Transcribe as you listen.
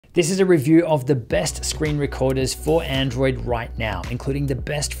This is a review of the best screen recorders for Android right now, including the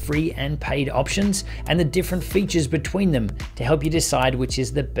best free and paid options and the different features between them to help you decide which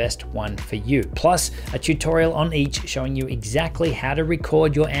is the best one for you. Plus, a tutorial on each showing you exactly how to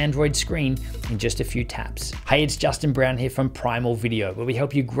record your Android screen in just a few taps. Hey, it's Justin Brown here from Primal Video, where we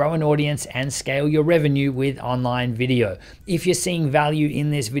help you grow an audience and scale your revenue with online video. If you're seeing value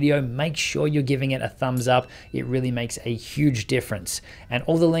in this video, make sure you're giving it a thumbs up. It really makes a huge difference. And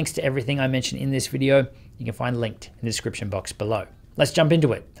all the links to everything I mentioned in this video, you can find linked in the description box below. Let's jump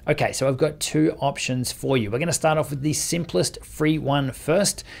into it. Okay, so I've got two options for you. We're going to start off with the simplest free one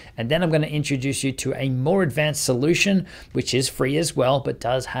first, and then I'm going to introduce you to a more advanced solution, which is free as well, but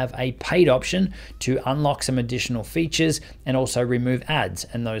does have a paid option to unlock some additional features and also remove ads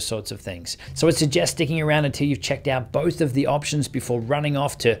and those sorts of things. So I'd suggest sticking around until you've checked out both of the options before running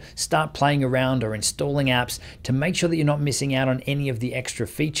off to start playing around or installing apps to make sure that you're not missing out on any of the extra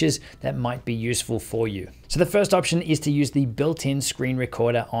features that might be useful for you. So the first option is to use the built-in screen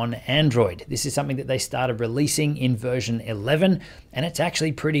recorder on Android. This is something that they started releasing in version 11, and it's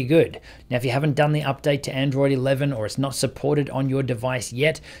actually pretty good. Now, if you haven't done the update to Android 11 or it's not supported on your device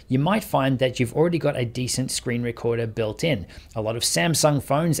yet, you might find that you've already got a decent screen recorder built in. A lot of Samsung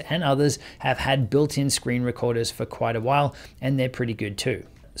phones and others have had built-in screen recorders for quite a while, and they're pretty good too.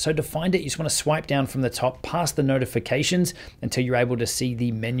 So to find it, you just want to swipe down from the top past the notifications until you're able to see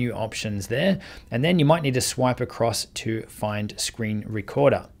the menu options there. And then you might need to swipe across to find screen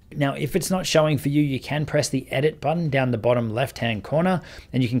recorder. Now, if it's not showing for you, you can press the edit button down the bottom left-hand corner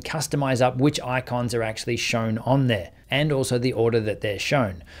and you can customize up which icons are actually shown on there and also the order that they're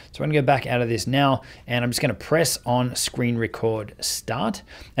shown. So I'm gonna go back out of this now and I'm just gonna press on screen record start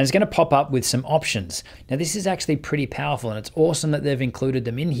and it's gonna pop up with some options. Now this is actually pretty powerful and it's awesome that they've included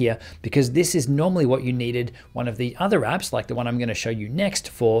them in here because this is normally what you needed one of the other apps like the one I'm gonna show you next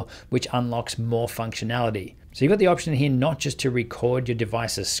for, which unlocks more functionality. So you've got the option here not just to record your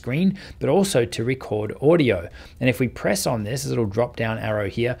device's screen, but also to record audio. And if we press on this little drop down arrow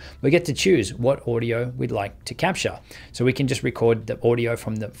here, we get to choose what audio we'd like to capture. So we can just record the audio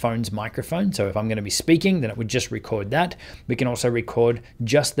from the phone's microphone. So if I'm going to be speaking, then it would just record that. We can also record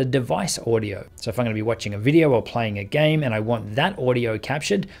just the device audio. So if I'm going to be watching a video or playing a game and I want that audio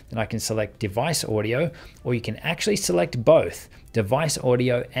captured, then I can select device audio, or you can actually select both device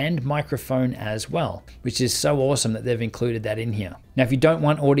audio and microphone as well, which is so awesome that they've included that in here. Now, if you don't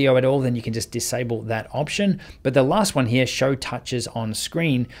want audio at all, then you can just disable that option. But the last one here, show touches on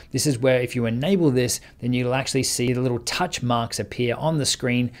screen. This is where if you enable this, then you'll actually see the little touch marks appear on the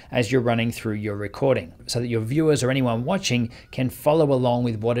screen as you're running through your recording so that your viewers or anyone watching can follow along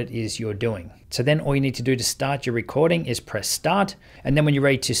with what it is you're doing. So then all you need to do to start your recording is press start. And then when you're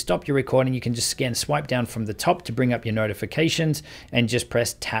ready to stop your recording, you can just again swipe down from the top to bring up your notifications and just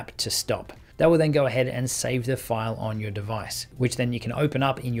press tap to stop. That will then go ahead and save the file on your device, which then you can open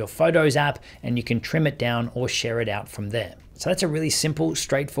up in your Photos app and you can trim it down or share it out from there. So that's a really simple,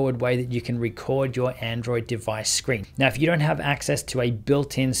 straightforward way that you can record your Android device screen. Now, if you don't have access to a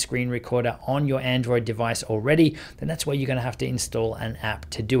built-in screen recorder on your Android device already, then that's where you're gonna have to install an app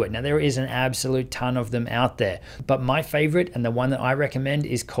to do it. Now, there is an absolute ton of them out there, but my favorite and the one that I recommend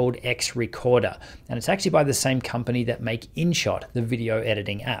is called XRecorder. And it's actually by the same company that make InShot, the video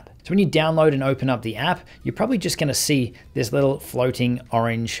editing app. So when you download and open up the app, you're probably just gonna see this little floating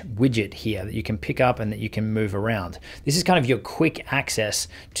orange widget here that you can pick up and that you can move around. This is kind of your quick access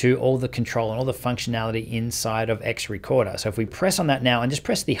to all the control and all the functionality inside of XRecorder. So if we press on that now and just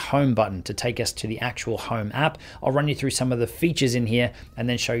press the home button to take us to the actual home app, I'll run you through some of the features in here and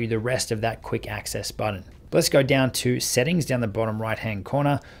then show you the rest of that quick access button. But let's go down to settings down the bottom right hand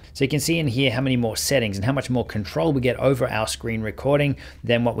corner. So you can see in here how many more settings and how much more control we get over our screen recording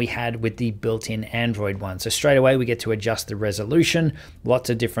than what we had with the built-in Android one. So straight away we get to adjust the resolution, lots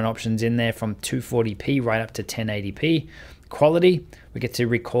of different options in there from 240p right up to 1080p. Quality, we get to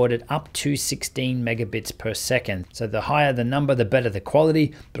record it up to 16 megabits per second. So the higher the number, the better the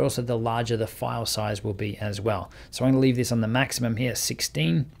quality, but also the larger the file size will be as well. So I'm gonna leave this on the maximum here,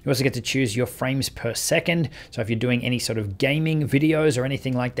 16. You also get to choose your frames per second. So if you're doing any sort of gaming videos or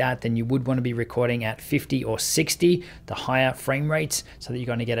anything like that, then you would want to be recording at 50 or 60, the higher frame rates, so that you're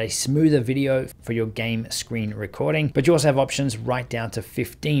going to get a smoother video for your game screen recording. But you also have options right down to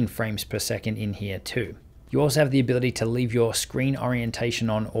 15 frames per second in here too. You also have the ability to leave your screen orientation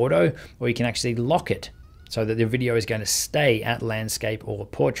on auto, or you can actually lock it so that the video is going to stay at landscape or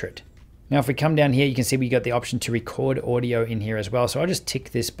portrait. Now, if we come down here, you can see we got the option to record audio in here as well. So I'll just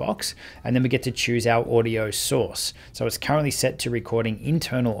tick this box and then we get to choose our audio source. So it's currently set to recording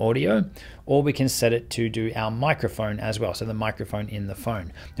internal audio, or we can set it to do our microphone as well. So the microphone in the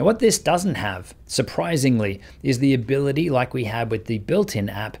phone. Now, what this doesn't have, surprisingly, is the ability, like we have with the built-in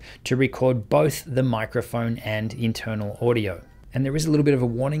app, to record both the microphone and internal audio. And there is a little bit of a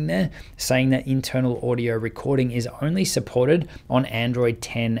warning there saying that internal audio recording is only supported on Android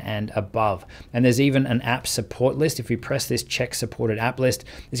 10 and above. And there's even an app support list. If we press this check supported app list,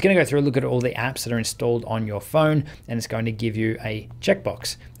 it's going to go through and look at all the apps that are installed on your phone, and it's going to give you a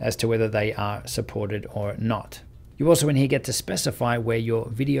checkbox as to whether they are supported or not. You also in here get to specify where your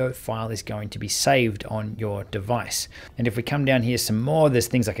video file is going to be saved on your device. And if we come down here some more, there's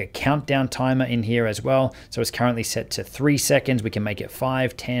things like a countdown timer in here as well. So it's currently set to 3 seconds. We can make it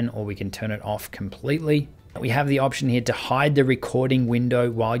 5, 10, or we can turn it off completely. We have the option here to hide the recording window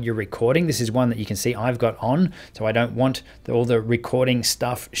while you're recording. This is one that you can see I've got on, so I don't want all the recording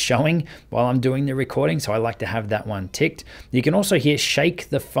stuff showing while I'm doing the recording, so I like to have that one ticked. You can also here shake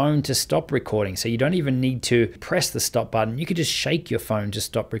the phone to stop recording, so you don't even need to press the stop button. You could just shake your phone to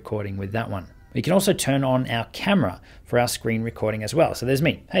stop recording with that one. We can also turn on our camera for our screen recording as well. So there's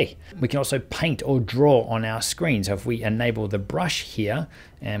me. Hey, we can also paint or draw on our screen. So if we enable the brush here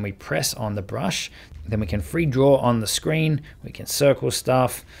and we press on the brush, then we can free draw on the screen. We can circle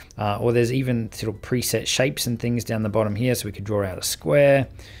stuff, or there's even little preset shapes and things down the bottom here. So we could draw out a square.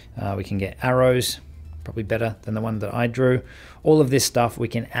 We can get arrows, probably better than the one that I drew. All of this stuff we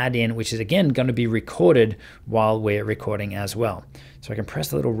can add in, which is again going to be recorded while we're recording as well. So I can press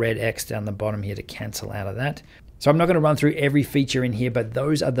the little red X down the bottom here to cancel out of that. So I'm not going to run through every feature in here, but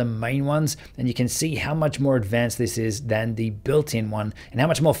those are the main ones. And you can see how much more advanced this is than the built-in one and how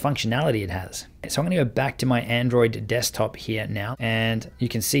much more functionality it has. So I'm going to go back to my Android desktop here now, and you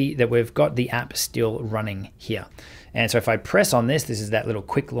can see that we've got the app still running here. And so if I press on this, this is that little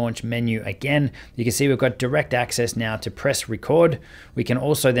quick launch menu again. You can see we've got direct access now to press record. We can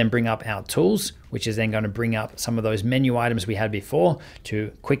also then bring up our tools, which is then going to bring up some of those menu items we had before,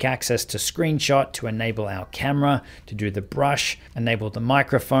 to quick access to screenshot, to enable our camera, to do the brush, enable the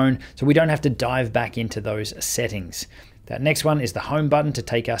microphone. So we don't have to dive back into those settings. That next one is the home button to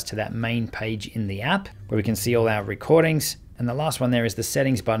take us to that main page in the app where we can see all our recordings. And the last one there is the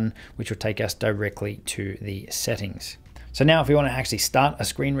settings button, which will take us directly to the settings. So now if we want to actually start a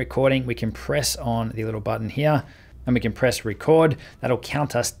screen recording, we can press on the little button here and we can press record. That'll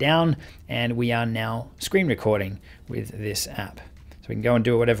count us down and we are now screen recording with this app. So we can go and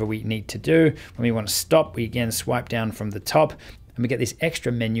do whatever we need to do. When we want to stop, we again swipe down from the top and we get this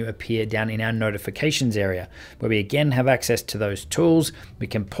extra menu appear down in our notifications area where we again have access to those tools. We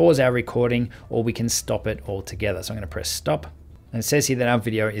can pause our recording or we can stop it altogether. So I'm going to press stop. And it says here that our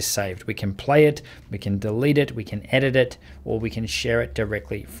video is saved. We can play it, we can delete it, we can edit it, or we can share it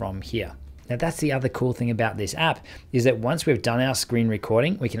directly from here. Now that's the other cool thing about this app, is that once we've done our screen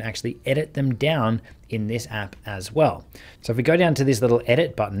recording, we can actually edit them down in this app as well. So if we go down to this little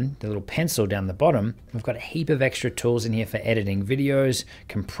edit button, the little pencil down the bottom, we've got a heap of extra tools in here for editing videos,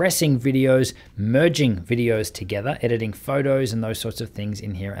 compressing videos, merging videos together, editing photos and those sorts of things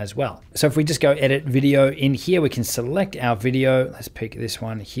in here as well. So if we just go edit video in here, we can select our video. Let's pick this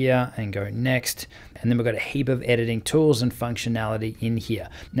one here and go next. And then we've got a heap of editing tools and functionality in here.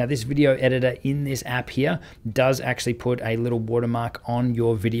 Now this video editor in this app here does actually put a little watermark on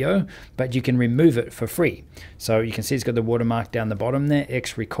your video, but you can remove it for free. So you can see it's got the watermark down the bottom there,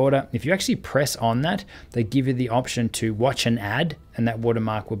 XRecorder. If you actually press on that, they give you the option to watch an ad and that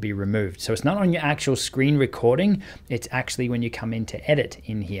watermark will be removed. So it's not on your actual screen recording, it's actually when you come in to edit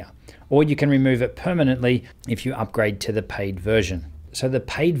in here. Or you can remove it permanently if you upgrade to the paid version. So the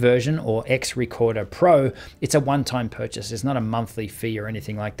paid version, or XRecorder Pro, it's a one-time purchase. It's not a monthly fee or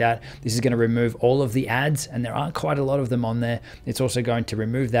anything like that. This is going to remove all of the ads, and there aren't quite a lot of them on there. It's also going to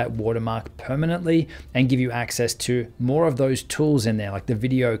remove that watermark permanently and give you access to more of those tools in there, like the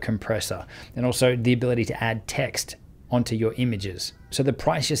video compressor, and also the ability to add text onto your images. So the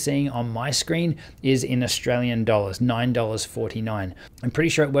price you're seeing on my screen is in Australian dollars, $9.49. I'm pretty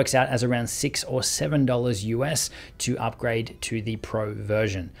sure it works out as around $6 or $7 US to upgrade to the Pro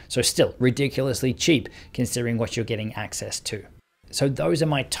version. So still ridiculously cheap considering what you're getting access to. So those are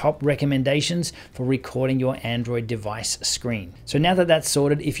my top recommendations for recording your Android device screen. So now that that's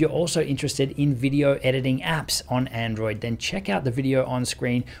sorted, if you're also interested in video editing apps on Android, then check out the video on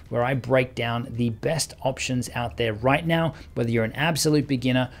screen where I break down the best options out there right now, whether you're an absolute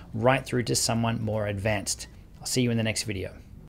beginner right through to someone more advanced. I'll see you in the next video.